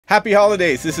Happy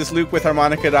holidays, this is Luke with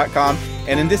Harmonica.com,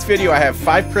 and in this video I have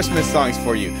 5 Christmas songs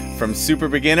for you, from super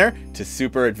beginner to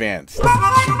super advanced.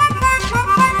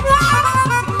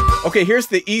 Okay, here's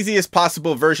the easiest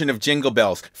possible version of Jingle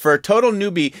Bells. For a total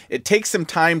newbie, it takes some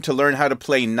time to learn how to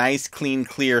play nice, clean,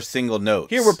 clear single notes.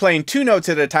 Here we're playing 2 notes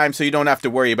at a time so you don't have to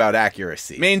worry about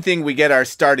accuracy. Main thing, we get our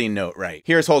starting note right.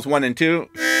 Here's holes 1 and 2,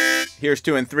 here's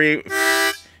 2 and 3,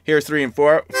 here's 3 and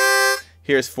 4,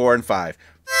 here's 4 and 5.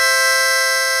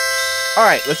 All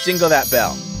right, let's jingle that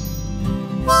bell.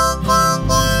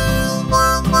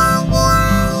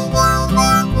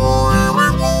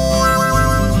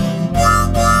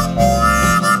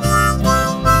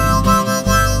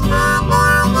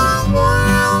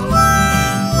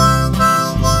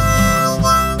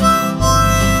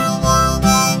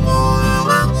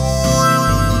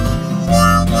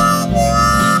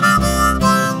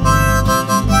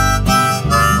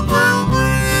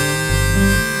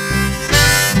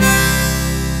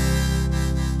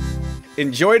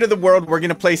 In Joy to the World, we're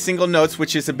gonna play single notes,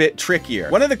 which is a bit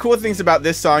trickier. One of the cool things about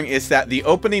this song is that the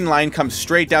opening line comes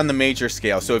straight down the major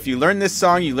scale. So if you learn this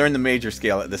song, you learn the major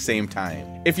scale at the same time.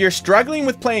 If you're struggling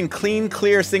with playing clean,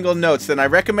 clear single notes, then I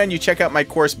recommend you check out my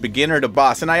course, Beginner to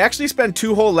Boss. And I actually spend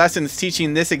 2 whole lessons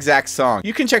teaching this exact song.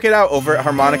 You can check it out over at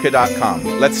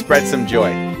Harmonica.com. Let's spread some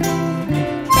joy.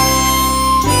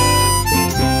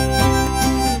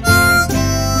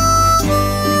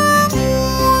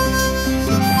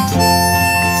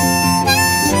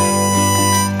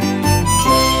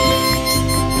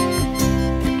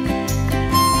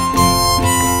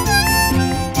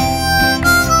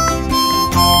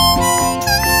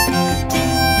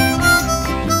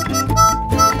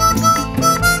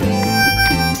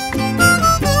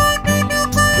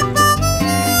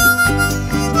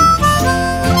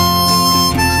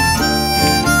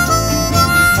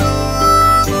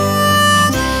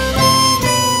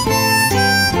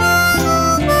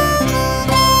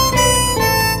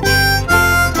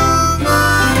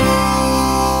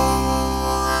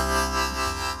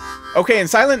 Okay, in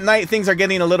Silent Night, things are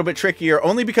getting a little bit trickier,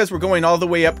 only because we're going all the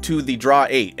way up to the draw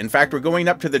 8. In fact, we're going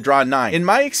up to the draw 9. In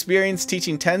my experience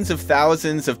teaching tens of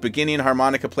thousands of beginning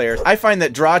harmonica players, I find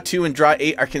that draw 2 and draw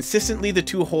 8 are consistently the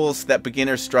 2 holes that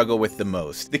beginners struggle with the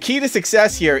most. The key to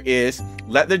success here is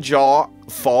let the jaw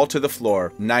fall to the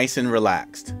floor, nice and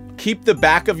relaxed. Keep the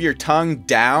back of your tongue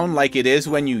down like it is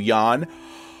when you yawn.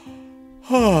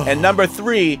 And number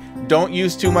 3, don't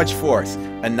use too much force.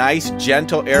 A nice,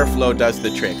 gentle airflow does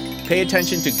the trick. Pay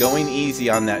attention to going easy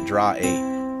on that draw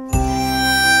 8.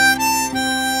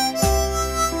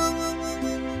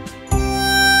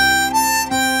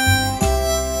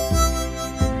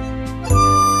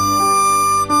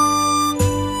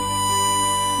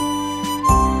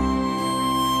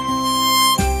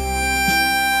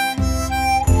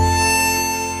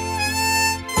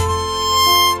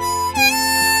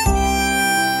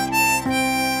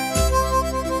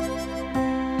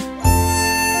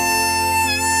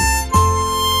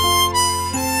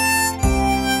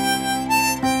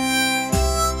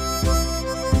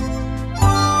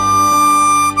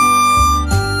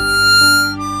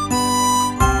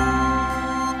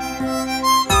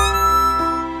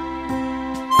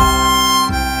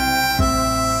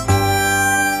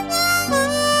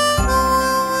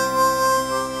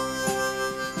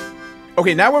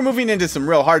 Okay, now we're moving into some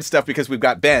real hard stuff because we've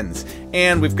got bends,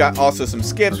 and we've got also some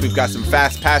skips, we've got some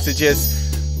fast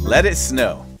passages. Let it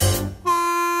snow.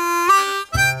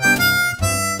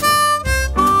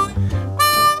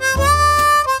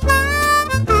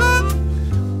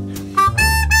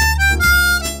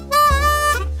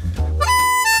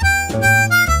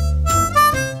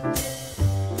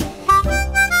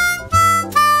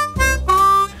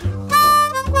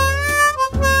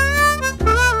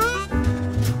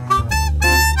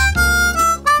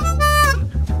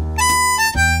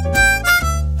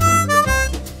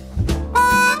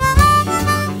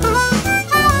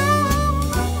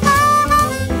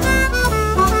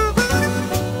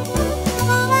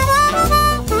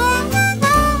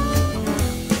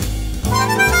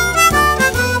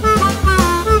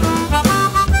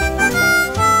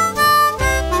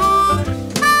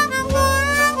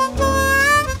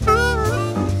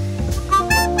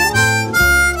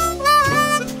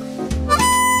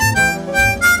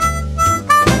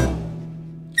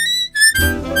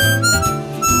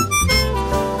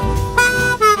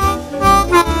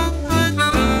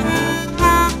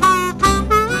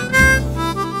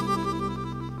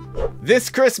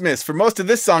 This Christmas, for most of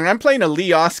this song, I'm playing a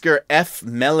Lee Oscar F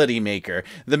melody maker.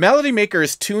 The melody maker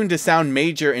is tuned to sound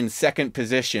major in second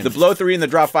position. The blow 3 and the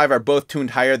drop 5 are both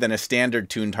tuned higher than a standard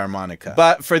tuned harmonica.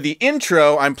 But for the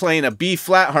intro, I'm playing a B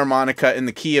flat harmonica in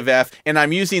the key of F, and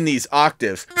I'm using these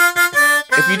octaves.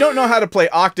 If you don't know how to play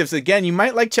octaves, again, you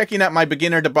might like checking out my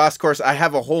beginner to boss course. I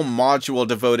have a whole module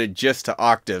devoted just to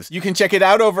octaves. You can check it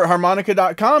out over at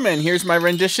harmonica.com, and here's my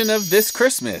rendition of This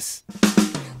Christmas.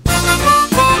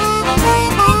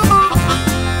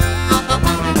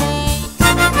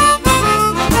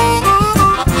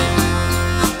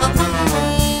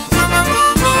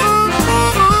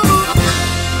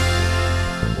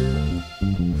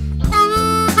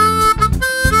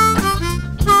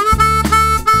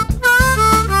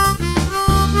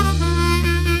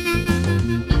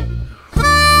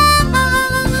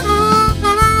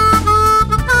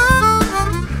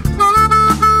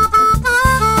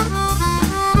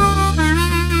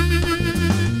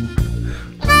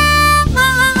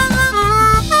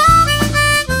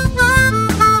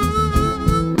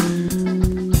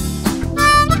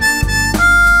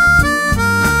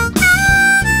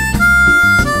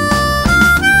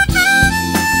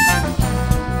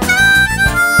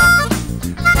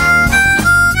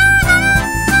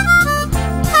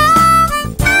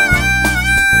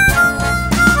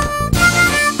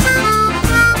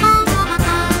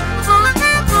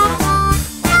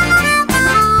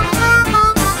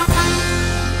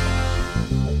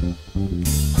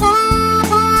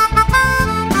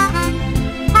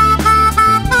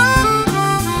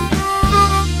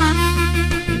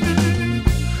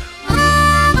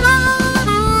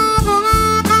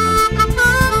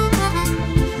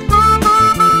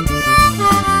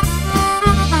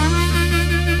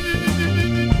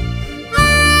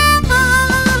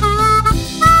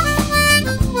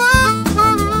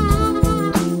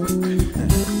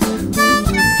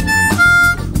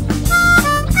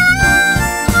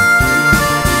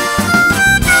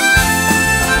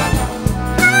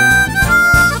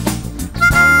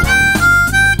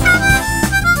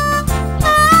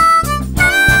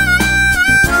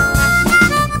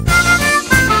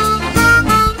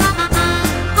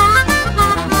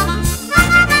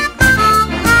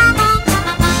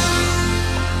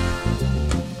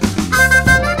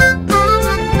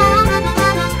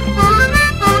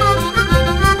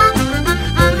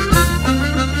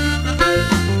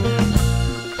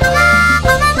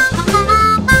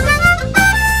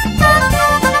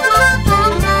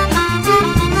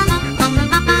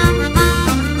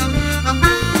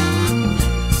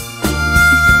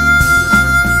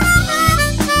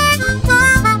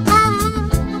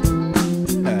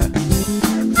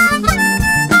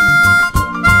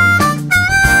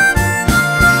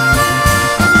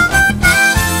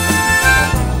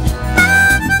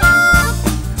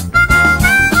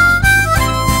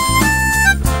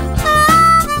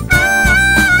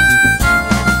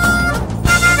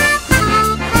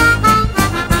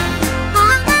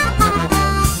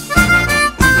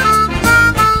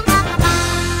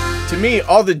 Me,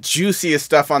 all the juiciest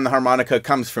stuff on the harmonica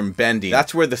comes from bending.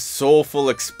 That's where the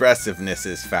soulful expressiveness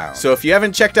is found. So if you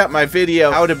haven't checked out my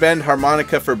video, How to Bend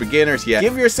Harmonica for Beginners yet,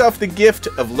 give yourself the gift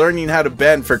of learning how to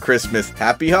bend for Christmas.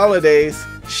 Happy holidays.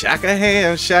 Shaka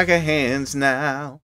hands now.